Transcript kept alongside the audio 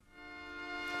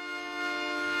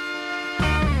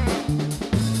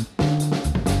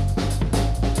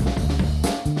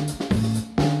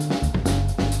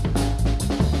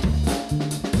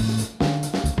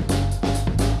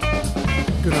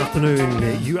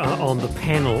afternoon. You are on the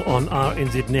panel on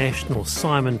RNZ National.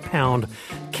 Simon Pound,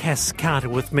 Cass Carter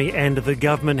with me, and the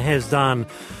government has done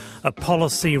a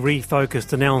policy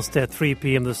refocus announced at 3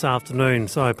 p.m. this afternoon.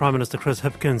 So Prime Minister Chris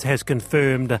Hipkins has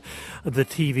confirmed the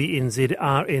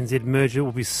TVNZ-RNZ merger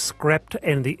will be scrapped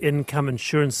and the income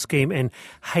insurance scheme and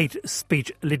hate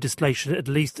speech legislation at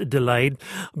least delayed.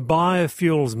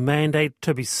 Biofuels mandate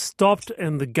to be stopped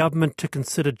and the government to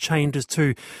consider changes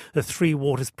to the Three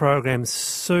Waters program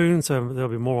soon. So there'll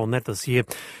be more on that this year.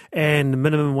 And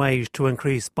minimum wage to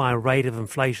increase by rate of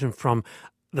inflation from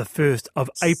the 1st of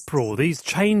April. These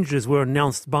changes were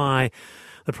announced by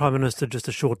the Prime Minister just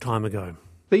a short time ago.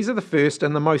 These are the first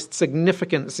and the most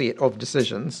significant set of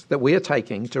decisions that we are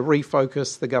taking to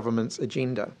refocus the government's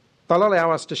agenda. They'll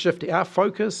allow us to shift our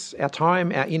focus, our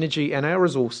time, our energy and our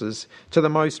resources to the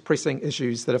most pressing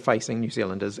issues that are facing New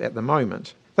Zealanders at the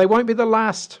moment. They won't be the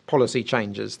last policy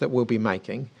changes that we'll be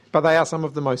making, but they are some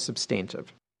of the most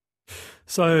substantive.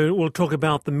 So we'll talk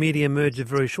about the media merger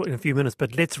very shortly in a few minutes,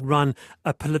 but let's run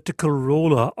a political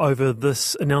ruler over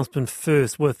this announcement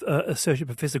first with Associate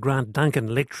Professor Grant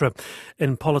Duncan, lecturer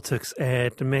in politics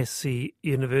at Massey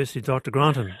University. Dr.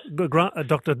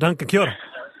 Duncan, kia ora.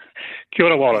 Kia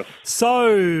ora, Wallace. So,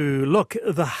 look,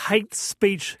 the hate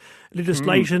speech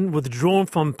legislation withdrawn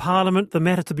from Parliament, the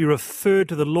matter to be referred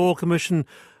to the Law Commission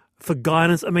for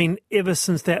guidance. I mean, ever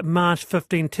since that March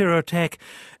 15 terror attack,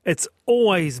 it's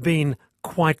always been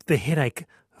quite the headache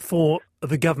for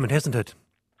the government, hasn't it?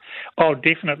 Oh,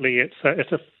 definitely.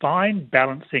 It's a fine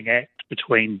balancing act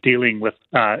between dealing with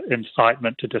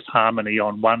incitement to disharmony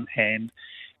on one hand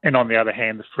and on the other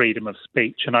hand, the freedom of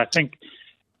speech. And I think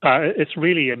it's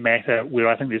really a matter where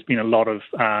I think there's been a lot of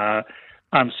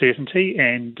uncertainty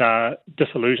and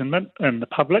disillusionment in the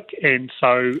public. And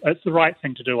so it's the right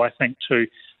thing to do, I think, to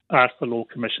ask the Law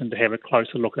Commission to have a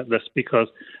closer look at this, because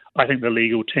I think the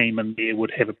legal team in there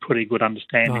would have a pretty good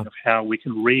understanding of how we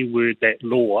can reword that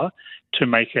law to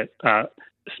make it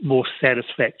more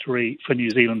satisfactory for New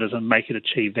Zealanders and make it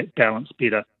achieve that balance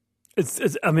better.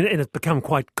 And it's become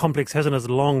quite complex, hasn't it, as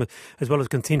long as well as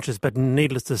contentious, but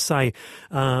needless to say,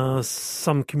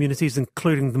 some communities,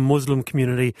 including the Muslim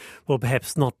community, will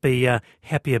perhaps not be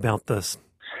happy about this.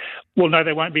 Well, no,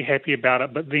 they won't be happy about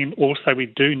it, but then also we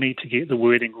do need to get the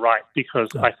wording right, because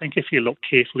I think if you look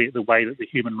carefully at the way that the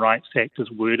Human Rights Act is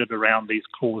worded around these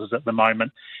clauses at the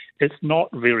moment, it's not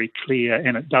very clear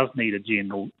and it does need a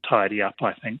general tidy up,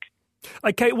 I think.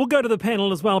 Okay, we'll go to the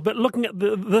panel as well, but looking at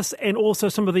this and also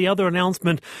some of the other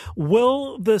announcement,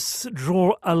 will this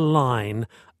draw a line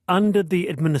under the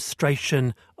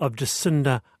administration of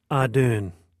Jacinda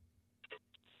Ardern?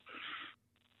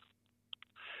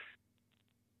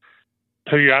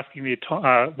 Who are you asking me,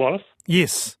 Wallace?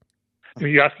 Yes. Who are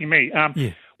you asking me?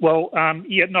 Yeah. Well, I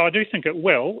do think it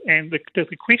will. And the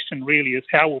question really is,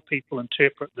 how will people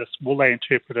interpret this? Will they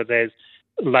interpret it as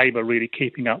Labor really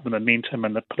keeping up the momentum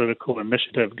and the political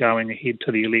initiative going ahead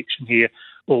to the election here?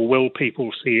 Or will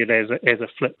people see it as a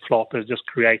flip-flop, as just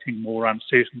creating more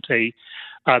uncertainty?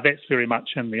 That's very much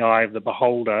in the eye of the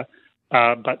beholder.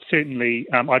 But certainly,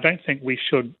 I don't think we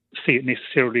should see it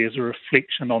necessarily as a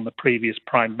reflection on the previous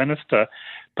Prime Minister,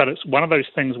 but it's one of those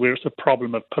things where it's a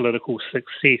problem of political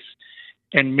success.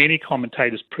 And many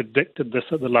commentators predicted this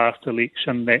at the last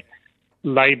election, that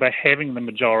Labor having the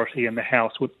majority in the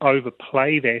House would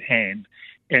overplay that hand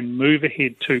and move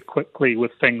ahead too quickly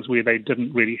with things where they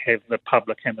didn't really have the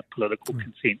public and the political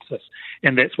consensus.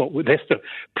 And that's the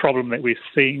problem that we're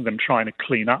seeing them trying to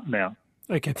clean up now.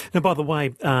 Okay. Now, by the way,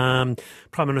 Prime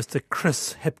Minister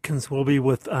Chris Hipkins will be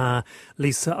with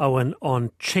Lisa Owen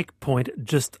on Checkpoint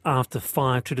just after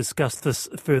 5 to discuss this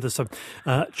further. So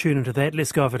tune into that.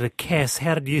 Let's go over to Cass.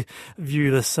 How did you view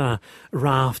this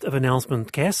raft of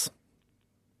announcement, Cass?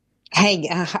 Hey,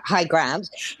 hi, Grant.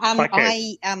 Hi,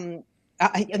 Cass.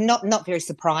 I'm not very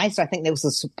surprised. I think there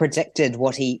was predicted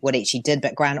what he actually did.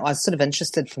 But Grant, I was sort of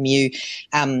interested from you.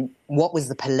 What was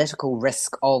the political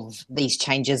risk of these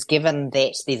changes, given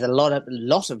that there's a lot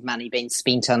of money being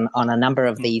spent on a number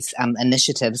of these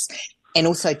initiatives? And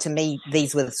also, to me,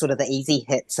 these were sort of the easy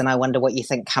hits, and I wonder what you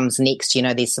think comes next. You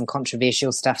know, there's some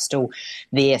controversial stuff still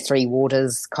there, Three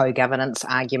Waters, co-governance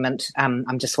argument.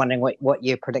 I'm just wondering what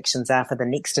your predictions are for the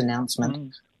next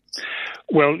announcement.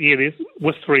 Well, yeah,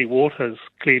 with Three Waters,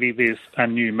 clearly there's a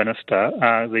new minister.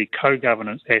 The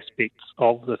co-governance aspects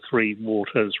of the Three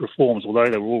Waters reforms, although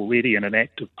they were already in an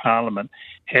act of Parliament,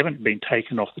 haven't been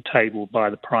taken off the table by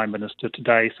the Prime Minister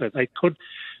today, so they could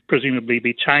presumably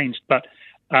be changed. But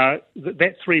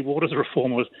that Three Waters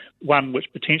reform was one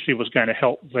which potentially was going to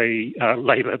help the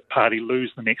Labour Party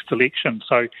lose the next election,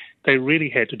 so they really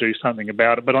had to do something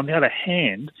about it. But on the other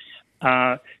hand,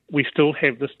 we still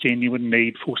have this genuine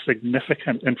need for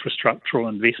significant infrastructural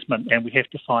investment, and we have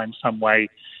to find some way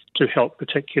to help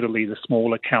particularly the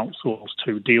smaller councils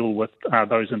to deal with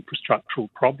those infrastructural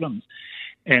problems.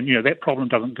 And, that problem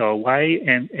doesn't go away,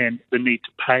 and the need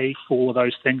to pay for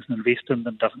those things and invest in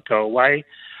them doesn't go away.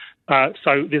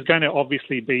 So there's going to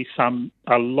obviously be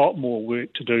a lot more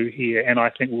work to do here, and I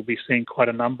think we'll be seeing quite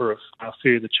a number of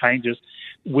further changes.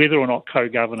 Whether or not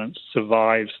co-governance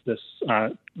survives this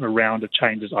round of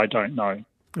changes, I don't know.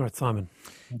 All right, Simon.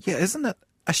 Yeah, isn't it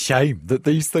a shame that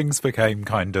these things became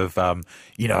kind of,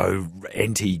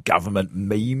 anti-government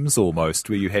memes almost,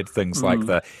 where you had things like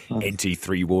the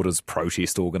anti-Three Waters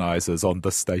protest organisers on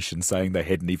this station saying they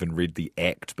hadn't even read the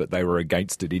Act, but they were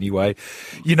against it anyway.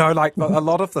 A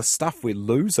lot of the stuff we're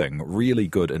losing really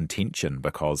good intention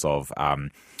because of, a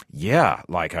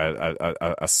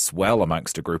swell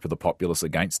amongst a group of the populace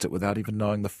against it without even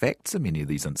knowing the facts in many of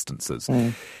these instances.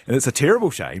 And it's a terrible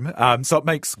shame. So it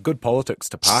makes good politics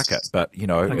to park it, but,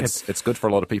 okay. It's good for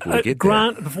a lot of people to get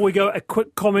Grant, there. before we go, a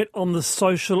quick comment on the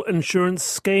social insurance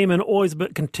scheme, and always a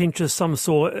bit contentious. Some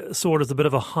saw it as a bit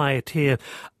of a higher tier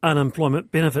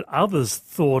unemployment benefit. Others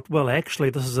thought, well, actually,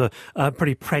 this is a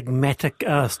pretty pragmatic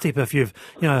step if you've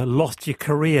lost your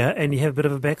career and you have a bit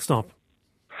of a backstop.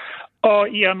 Oh,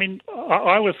 yeah,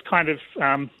 I was kind of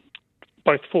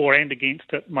both for and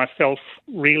against it myself,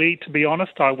 really, to be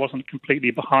honest. I wasn't completely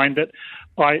behind it.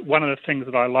 One of the things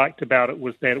that I liked about it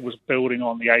was that it was building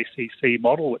on the ACC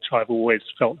model, which I've always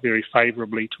felt very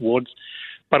favourably towards.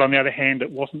 But on the other hand,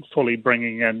 it wasn't fully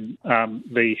bringing in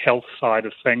the health side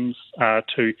of things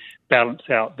to balance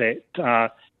out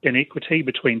that inequity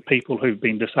between people who've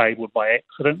been disabled by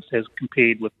accidents as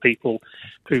compared with people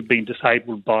who've been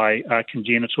disabled by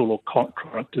congenital or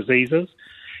chronic diseases.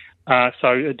 So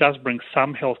it does bring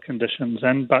some health conditions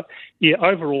in. But, yeah,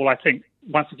 overall, I think,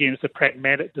 once again, it's a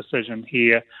pragmatic decision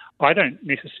here. I don't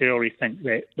necessarily think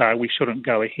that we shouldn't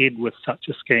go ahead with such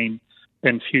a scheme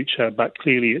in future, but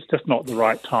clearly it's just not the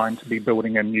right time to be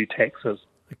building in new taxes.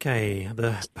 Okay,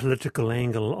 the political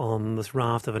angle on this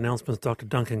raft of announcements, Dr.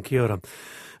 Duncan, kia ora.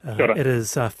 It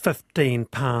is 15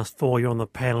 past 4. You're on the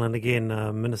panel, and again,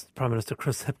 Prime Minister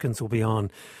Chris Hipkins will be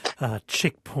on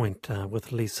Checkpoint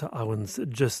with Lisa Owens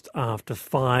just after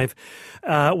 5.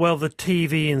 Well, the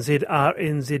TVNZ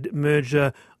RNZ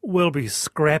merger will be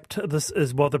scrapped. This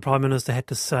is what the Prime Minister had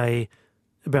to say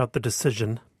about the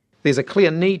decision. There's a clear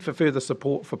need for further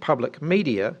support for public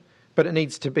media, but it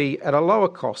needs to be at a lower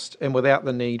cost and without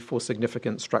the need for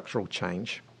significant structural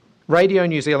change. Radio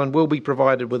New Zealand will be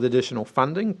provided with additional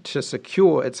funding to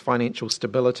secure its financial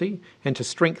stability and to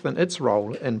strengthen its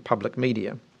role in public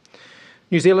media.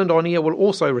 New Zealand On Air will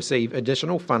also receive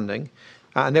additional funding,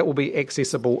 and that will be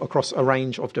accessible across a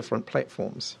range of different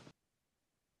platforms.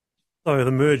 So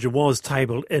the merger was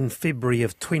tabled in February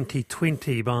of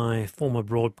 2020 by former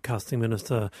Broadcasting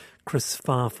Minister Chris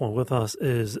Farfon. With us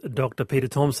is Dr. Peter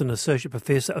Thompson, Associate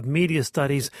Professor of Media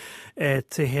Studies at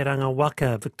Te Heranga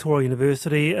Waka, Victoria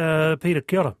University. Peter,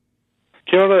 kia ora.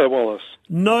 Kia ora, Wallace.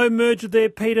 No merger there,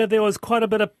 Peter. There was quite a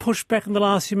bit of pushback in the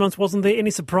last few months, wasn't there?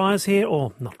 Any surprise here,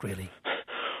 or not really?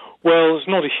 Well, there's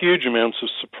not a huge amount of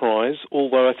surprise,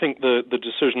 although I think the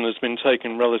decision has been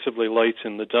taken relatively late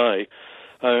in the day.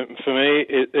 For me,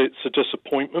 it's a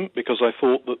disappointment because I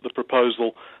thought that the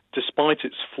proposal, despite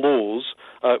its flaws,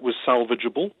 was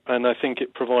salvageable, and I think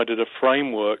it provided a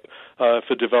framework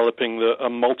for developing a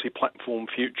multi-platform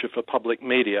future for public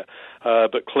media.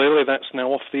 But clearly that's now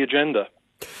off the agenda.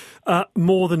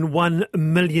 More than $1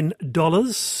 million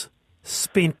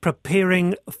spent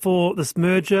preparing for this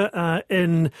merger.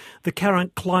 In the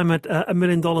current climate, $1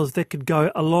 million, that could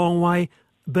go a long way.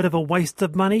 A bit of a waste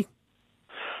of money.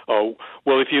 Oh,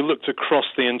 well, if you looked across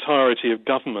the entirety of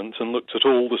government and looked at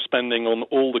all the spending on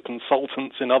all the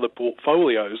consultants in other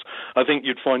portfolios, I think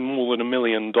you'd find more than $1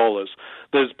 million.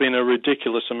 There's been a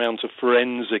ridiculous amount of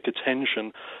forensic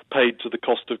attention paid to the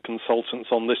cost of consultants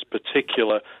on this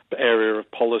particular area of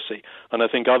policy. And I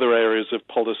think other areas of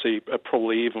policy are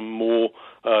probably even more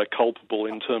culpable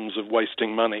in terms of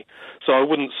wasting money. So I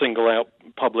wouldn't single out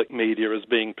public media as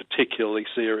being particularly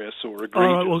serious or egregious.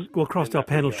 All right, we'll cross to our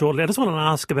panel shortly. I just want to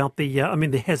ask about the,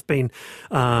 there has been,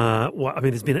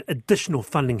 there's been additional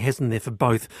funding, hasn't there, for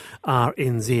both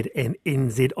RNZ and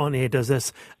NZ On Air. Does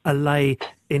this allay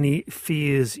any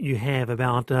fears you have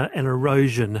about an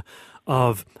erosion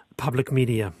of public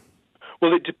media?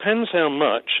 Well, it depends how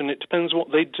much, and it depends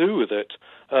what they do with it.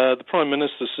 the Prime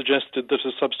Minister suggested that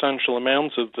a substantial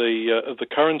amount of the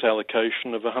current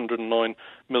allocation of $109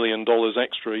 million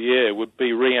extra a year would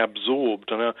be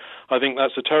reabsorbed. And I think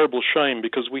that's a terrible shame,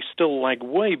 because we still lag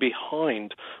way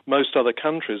behind most other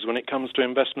countries when it comes to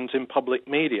investment in public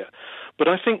media. But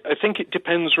I think it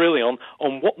depends really on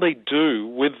what they do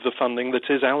with the funding that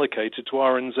is allocated to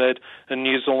RNZ and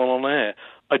New Zealand On Air.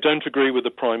 I don't agree with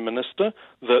the Prime Minister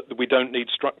that we don't need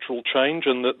structural change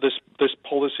and that this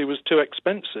policy was too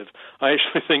expensive. I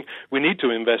actually think we need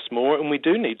to invest more, and we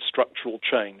do need structural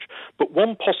change. But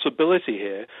one possibility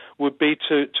here would be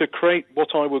to create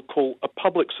what I would call a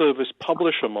public service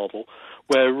publisher model,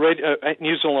 where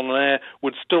New Zealand On Air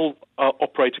would still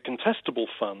operate a contestable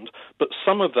fund, but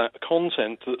some of that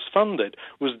content that's funded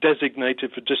was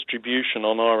designated for distribution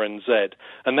on RNZ.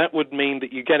 And that would mean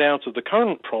that you get out of the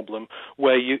current problem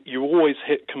where you always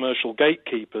hit commercial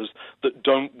gatekeepers that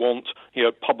don't want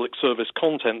public service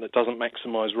content that doesn't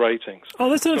maximise ratings. Oh,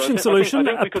 that's an interesting solution.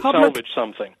 I think we could salvage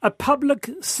something. A public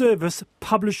service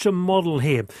publisher model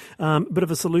here. Bit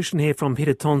of a solution here from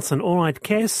Peter Thompson. All right,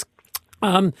 Cass.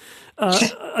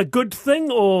 A good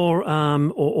thing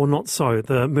or not so,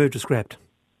 the merger scrapped?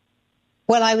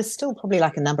 Well, I was still probably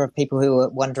like a number of people who were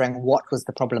wondering what was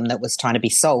the problem that was trying to be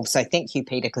solved. So thank you,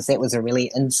 Peter, because that was a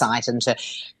really insight into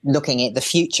looking at the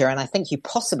future. And I think you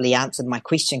possibly answered my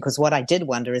question, because what I did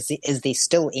wonder is there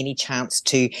still any chance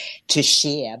to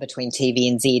share between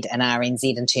TVNZ and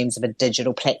RNZ in terms of a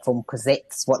digital platform? Because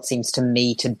that's what seems to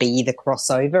me to be the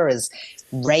crossover, is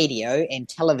radio and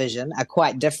television are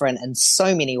quite different in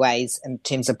so many ways in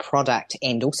terms of product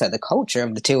and also the culture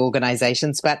of the two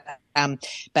organisations. But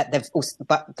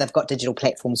they've got digital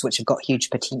platforms which have got huge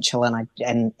potential,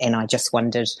 and I just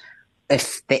wondered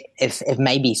if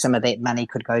maybe some of that money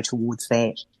could go towards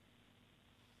that.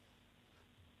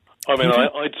 I mean,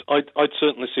 I'd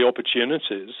certainly see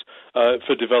opportunities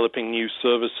for developing new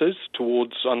services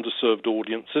towards underserved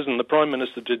audiences, and the Prime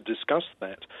Minister did discuss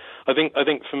that. I think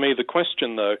for me the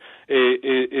question, though,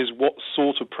 is what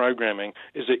sort of programming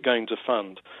is it going to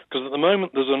fund? Because at the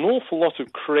moment there's an awful lot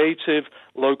of creative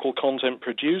local content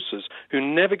producers who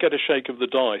never get a shake of the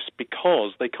dice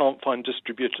because they can't find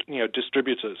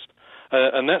distributors.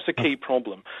 And that's a key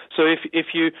problem. So if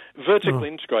you vertically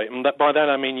integrate, and by that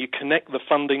I mean you connect the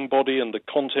funding body and the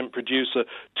content producer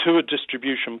to a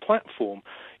distribution platform,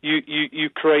 you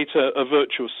create a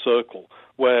virtuous circle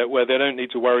where they don't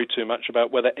need to worry too much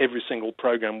about whether every single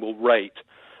program will rate.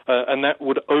 And that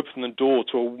would open the door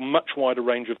to a much wider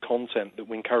range of content that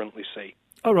we currently see.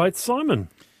 All right, Simon.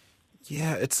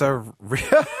 Yeah, it's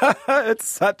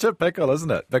such a pickle,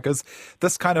 isn't it? Because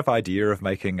this kind of idea of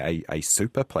making a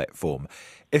super platform,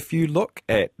 if you look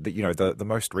at the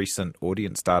most recent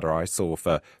audience data I saw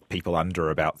for people under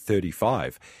about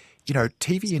 35,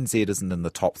 TVNZ isn't in the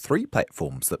top 3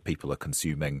 platforms that people are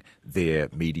consuming their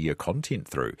media content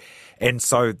through. And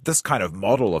so this kind of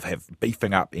model of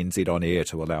beefing up NZ On Air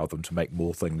to allow them to make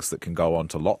more things that can go on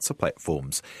to lots of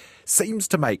platforms seems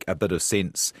to make a bit of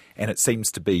sense, and it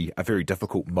seems to be a very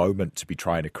difficult moment to be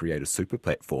trying to create a super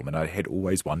platform. And I had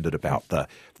always wondered about the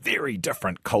very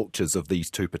different cultures of these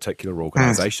two particular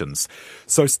organisations.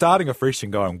 So starting afresh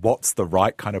and going, what's the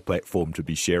right kind of platform to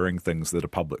be sharing things that are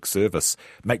public service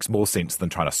makes more sense than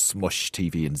trying to smush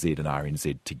TVNZ and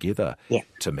RNZ together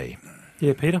to me.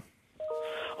 Yeah, Peter?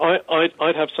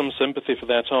 I'd have some sympathy for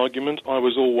that argument. I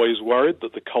was always worried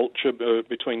that the culture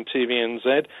between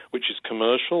TVNZ, which is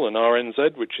commercial, and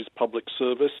RNZ, which is public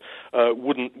service,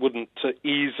 wouldn't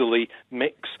easily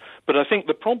mix. But I think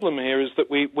the problem here is that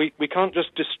we can't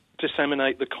just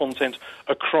disseminate the content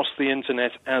across the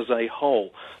internet as a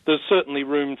whole. There's certainly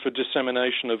room for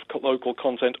dissemination of local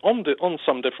content on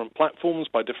some different platforms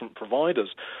by different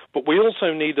providers, but we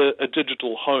also need a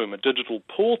digital home, a digital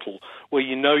portal where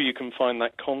you can find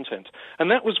that content.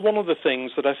 And that was one of the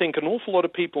things that I think an awful lot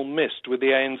of people missed with the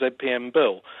ANZPM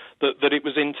bill, that it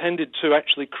was intended to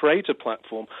actually create a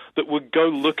platform that would go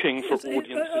looking for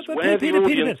audiences where the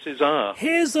audiences are.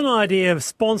 Here's an idea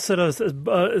sponsored, as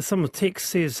some text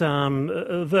says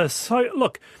this. So,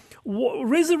 look,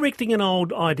 resurrecting an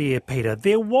old idea, Peter,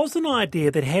 there was an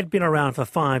idea that had been around for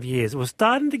 5 years. It was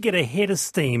starting to get a head of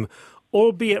steam,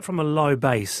 albeit from a low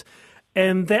base,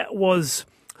 and that was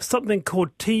something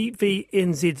called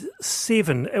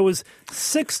TVNZ7. It was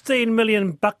 $16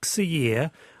 million a year.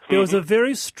 There was a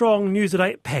very strong News at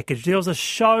 8 package. There was a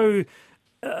show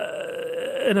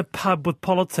in a pub with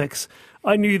politics.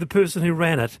 I knew the person who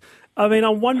ran it. I mean,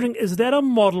 I'm wondering, is that a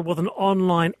model with an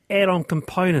online add-on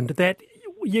component that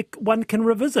one can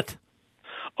revisit?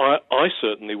 I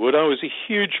certainly would. I was a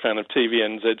huge fan of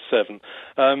TVNZ7.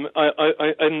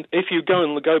 And if you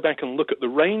go back and look at the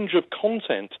range of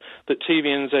content that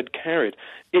TVNZ carried,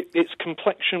 its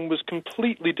complexion was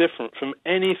completely different from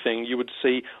anything you would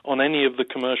see on any of the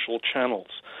commercial channels.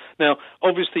 Now,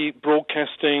 obviously,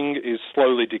 broadcasting is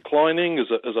slowly declining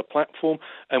as a platform,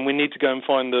 and we need to go and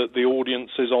find the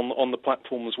audiences on the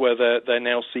platforms where they're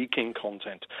now seeking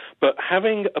content. But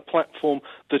having a platform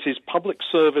that is public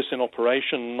service in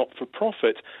operation, not for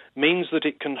profit, means that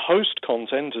it can host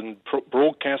content and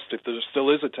broadcast, if there still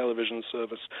is a television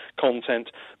service, content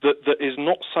that is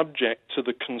not subject to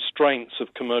the constraints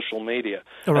of commercial media.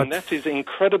 Right. And that is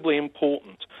incredibly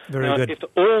important. Very good. If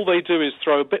all they do is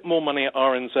throw a bit more money at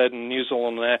RNZ and New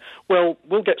Zealand there, well,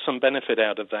 we'll get some benefit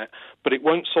out of that, but it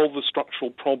won't solve the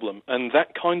structural problem, and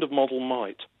that kind of model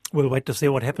might. We'll wait to see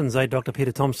what happens, Dr.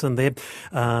 Peter Thompson there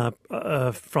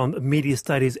from Media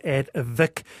Studies at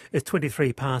Vic. It's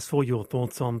 23 past 4. Your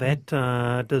thoughts on that?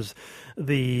 Does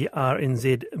the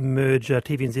RNZ merger,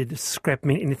 TVNZ scrap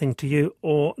mean anything to you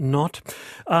or not?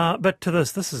 But to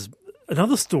this is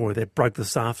another story that broke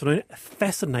this afternoon.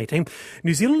 Fascinating.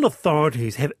 New Zealand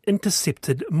authorities have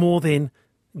intercepted more than,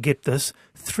 get this,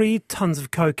 3 tonnes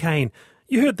of cocaine.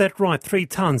 You heard that right, 3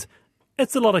 tonnes.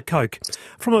 It's a lot of coke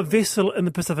from a vessel in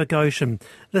the Pacific Ocean.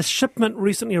 The shipment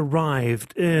recently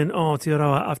arrived in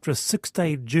Aotearoa after a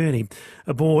 6-day journey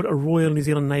aboard a Royal New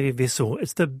Zealand Navy vessel.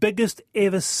 It's the biggest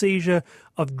ever seizure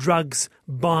of drugs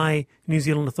by New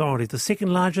Zealand authorities, the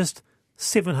second largest,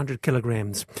 700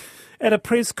 kilograms. At a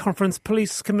press conference,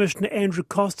 Police Commissioner Andrew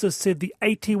Costa said the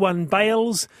 81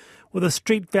 bales with a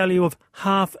street value of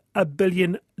 $500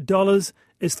 million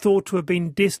is thought to have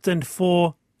been destined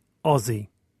for Aussie.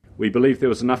 We believe there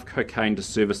was enough cocaine to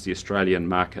service the Australian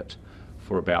market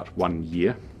for about 1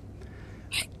 year,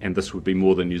 and this would be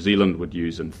more than New Zealand would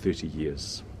use in 30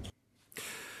 years.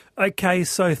 Okay,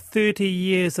 so 30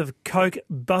 years of coke.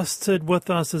 Busted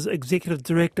with us as Executive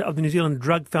Director of the New Zealand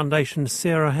Drug Foundation,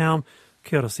 Sarah Helm.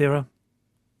 Kia ora, Sarah.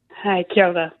 Hey, kia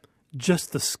ora.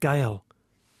 Just the scale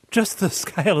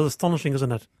is astonishing,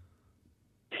 isn't it?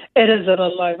 It is a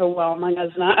little overwhelming,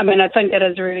 isn't it? I mean, I think it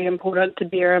is really important to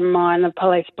bear in mind the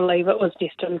police believe it was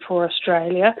destined for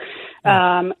Australia,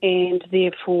 and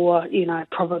therefore,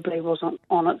 probably wasn't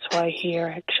on its way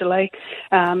here, actually.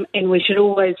 And we should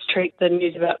always treat the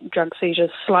news about drug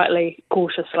seizures slightly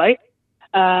cautiously,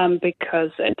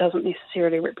 because it doesn't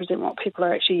necessarily represent what people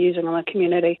are actually using in the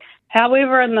community.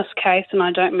 However, in this case, and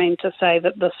I don't mean to say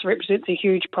that this represents a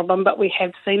huge problem, but we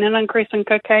have seen an increase in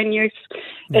cocaine use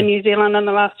in New Zealand in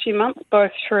the last few months,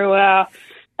 both through our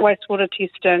wastewater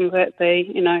testing that the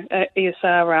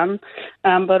ESR run,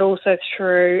 but also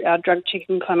through our drug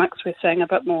checking clinics. We're seeing a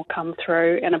bit more come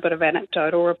through and a bit of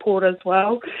anecdotal report as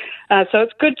well. So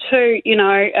it's good to,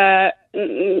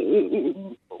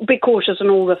 be cautious in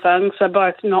all the things, so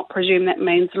both not presume that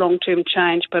means long-term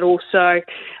change, but also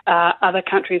other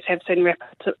countries have seen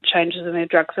rapid changes in their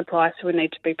drug supply, so we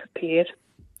need to be prepared.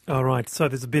 All right, so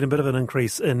there's been a bit of an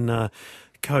increase in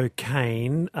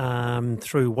cocaine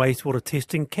through wastewater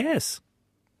testing. Cass?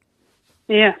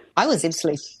 Yeah. I was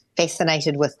absolutely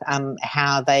fascinated with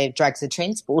how the drugs are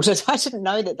transported. I didn't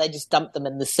know that they just dumped them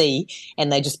in the sea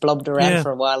and they just blobbed around for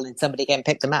a while and somebody can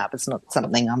pick them up. It's not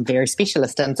something I'm very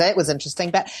specialist in, so it was interesting.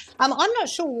 But I'm not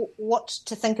sure what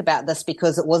to think about this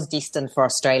because it was destined for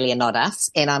Australia, not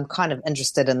us. And I'm kind of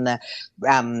interested in the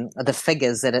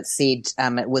figures that it said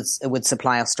it would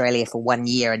supply Australia for 1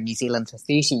 year and New Zealand for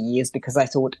 30 years, because I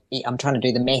thought, I'm trying to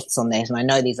do the maths on that, and I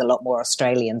know there's a lot more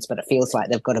Australians, but it feels like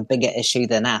they've got a bigger issue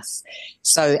than us.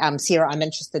 So, Sarah, I'm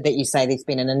interested that you say there's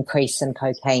been an increase in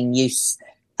cocaine use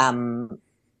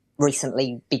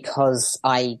recently, because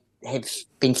I have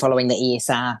been following the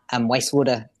ESR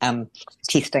wastewater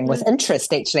testing with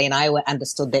interest, actually, and I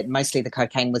understood that mostly the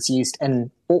cocaine was used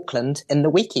in Auckland in the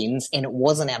weekends, and it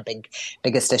wasn't our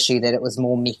biggest issue, that it was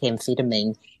more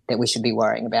methamphetamine that we should be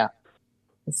worrying about.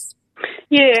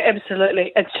 Yeah,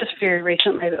 absolutely. It's just very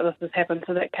recently that this has happened,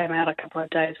 so that came out a couple of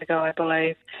days ago, I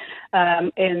believe.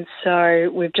 And so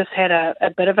we've just had a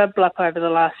bit of a blip over the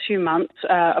last few months.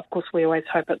 Of course, we always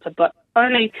hope it's a blip.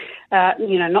 Only,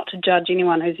 not to judge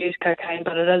anyone who's used cocaine,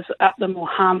 but it is at the more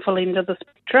harmful end of the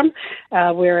spectrum,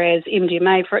 whereas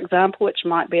MDMA, for example, which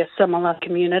might be a similar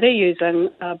community using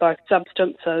both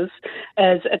substances,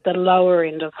 is at the lower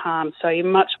end of harm. So you're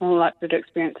much more likely to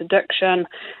experience addiction.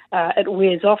 It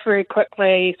wears off very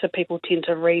quickly, so people tend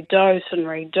to redose,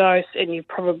 and you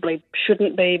probably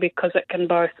shouldn't be, because it can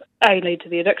both lead to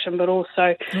the addiction, but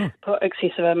also put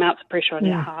excessive amounts of pressure on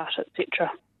your heart, etc.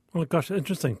 Oh, gosh,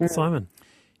 interesting. Simon?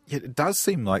 It does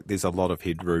seem like there's a lot of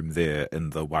headroom there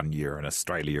in the 1 year in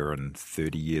Australia and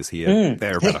 30 years here.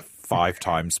 They're about 5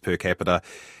 times per capita.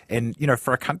 And,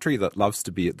 for a country that loves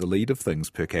to be at the lead of things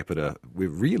per capita, we're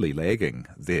really lagging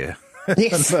there.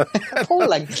 Yes,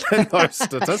 appalling. in those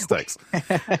statistics.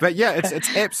 But yeah,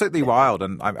 it's absolutely wild.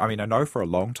 And I know for a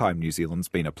long time New Zealand's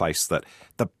been a place that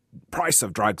the price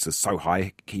of drugs is so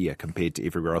high here compared to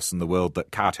everywhere else in the world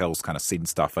that cartels kind of send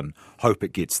stuff and hope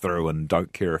it gets through and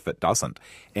don't care if it doesn't.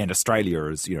 And Australia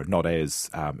is, not as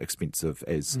expensive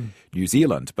as New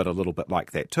Zealand, but a little bit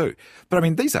like that too.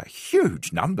 But these are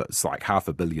huge numbers, like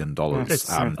 $500 million. It's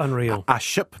unreal. A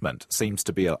shipment seems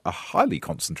to be a highly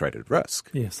concentrated risk.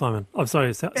 Yeah, Simon. I'm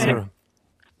sorry, Sarah.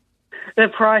 The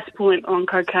price point on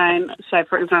cocaine, say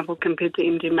for example, compared to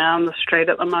MDMA on the street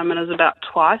at the moment is about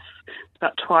twice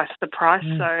the price.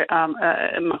 So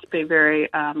it must be very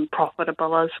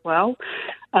profitable as well.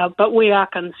 But we are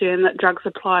concerned that drug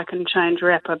supply can change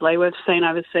rapidly. We've seen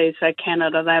overseas, say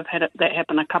Canada, they've had that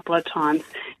happen a couple of times.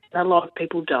 A lot of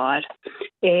people died.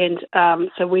 And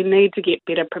so we need to get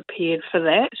better prepared for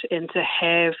that and to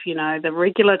have, the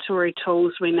regulatory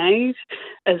tools we need,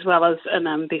 as well as an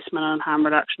investment in harm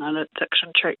reduction and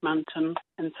addiction treatment and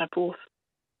so forth.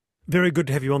 Very good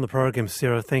to have you on the program,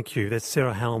 Sarah. Thank you. That's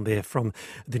Sarah Hallam there from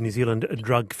the New Zealand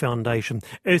Drug Foundation.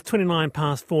 It's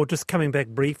 4:29. Just coming back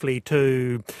briefly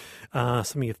to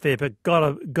something affair, but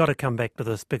got to come back to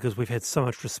this because we've had so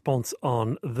much response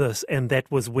on this, and that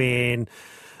was when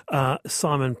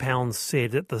Simon Pound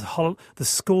said that the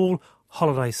school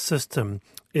holiday system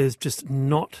is just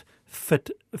not fit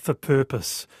for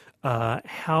purpose.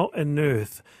 How on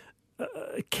earth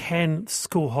can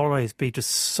school holidays be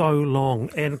just so long?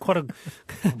 And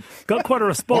got quite a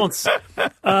response.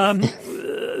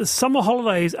 Summer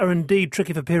holidays are indeed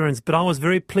tricky for parents, but I was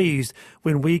very pleased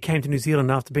when we came to New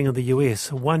Zealand after being in the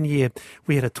US. 1 year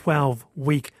we had a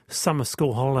 12-week summer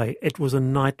school holiday. It was a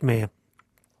nightmare.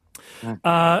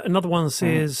 Another one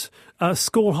says,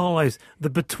 school holidays. The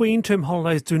between-term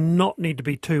holidays do not need to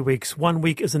be 2 weeks. 1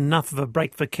 week is enough of a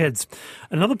break for kids.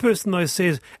 Another person, though,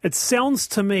 says, it sounds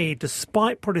to me,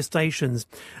 despite protestations,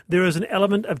 there is an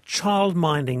element of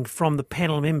child-minding from the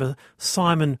panel member,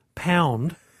 Simon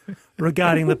Pound,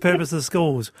 regarding the purpose of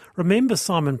schools. Remember,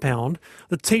 Simon Pound,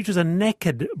 the teachers are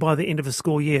knackered by the end of a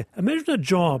school year. Imagine a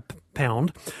job,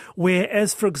 Pound,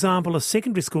 whereas, for example, a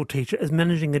secondary school teacher is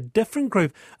managing a different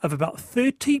group of about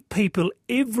 30 people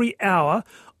every hour,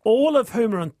 all of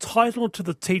whom are entitled to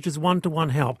the teacher's one-to-one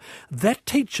help. That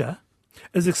teacher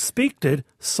is expected,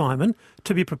 Simon,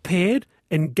 to be prepared,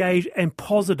 engaged and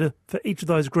positive for each of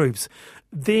those groups.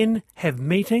 Then have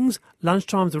meetings,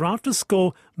 lunchtimes or after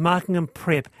school, marking and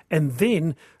prep, and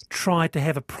then try to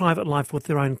have a private life with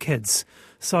their own kids.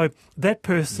 So that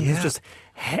person has just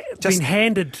been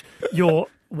handed your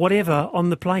whatever on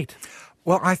the plate.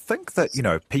 Well, I think that,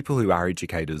 people who are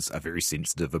educators are very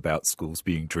sensitive about schools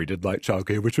being treated like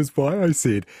childcare, which is why I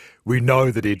said we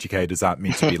know that educators aren't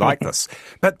meant to be like this.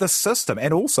 But the system,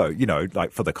 and also,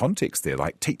 for the context there,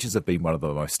 teachers have been one of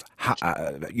the most,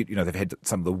 they've had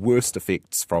some of the worst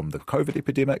effects from the COVID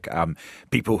epidemic.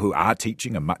 People who are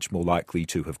teaching are much more likely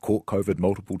to have caught COVID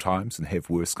multiple times and have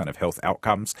worse kind of health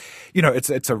outcomes.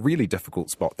 It's a really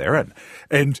difficult spot they're in.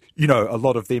 And, a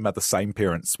lot of them are the same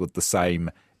parents with the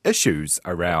same issues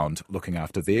around looking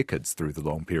after their kids through the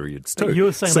long periods too. You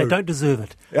were saying they don't deserve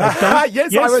it. Yes, I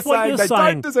was saying they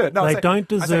don't deserve it. No, they don't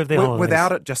deserve their holidays.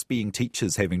 Without it just being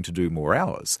teachers having to do more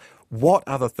hours, what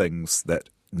are the things that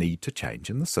need to change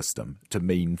in the system to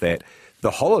mean that the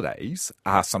holidays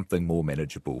are something more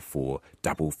manageable for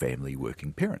double family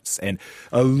working parents? And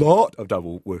a lot of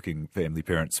double working family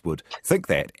parents would think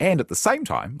that, and at the same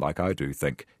time, like I do,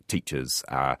 think teachers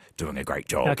are doing a great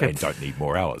job and don't need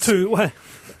more hours.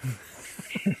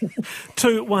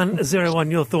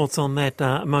 2101, your thoughts on that,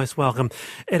 most welcome.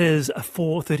 It is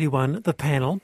 4:31, the panel.